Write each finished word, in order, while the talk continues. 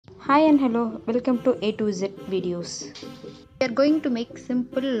Hi and hello, welcome to A to Z videos. We are going to make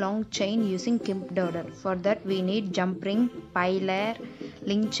simple long chain using kemp dollar. For that we need jump ring, pile layer,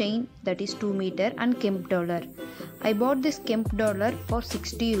 link chain that is 2 meter and kemp dollar. I bought this kemp dollar for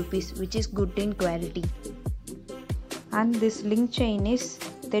 60 rupees which is good in quality. And this link chain is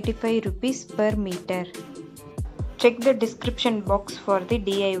 35 rupees per meter. Check the description box for the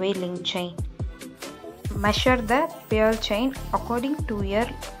DIY link chain. Measure the pearl chain according to your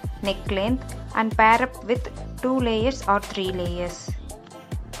neck length and pair up with 2 layers or 3 layers.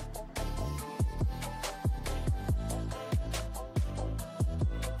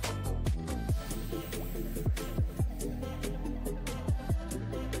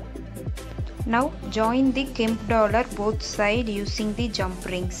 Now join the kemp dollar both sides using the jump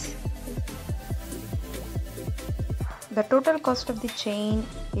rings. The total cost of the chain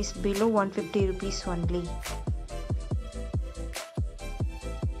is below 150 rupees only.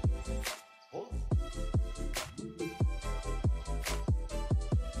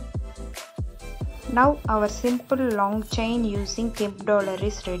 Now our simple long chain using kemp dollar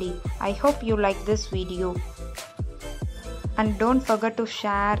is ready. I hope you like this video. And don't forget to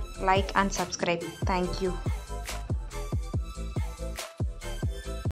share, like and subscribe. Thank you.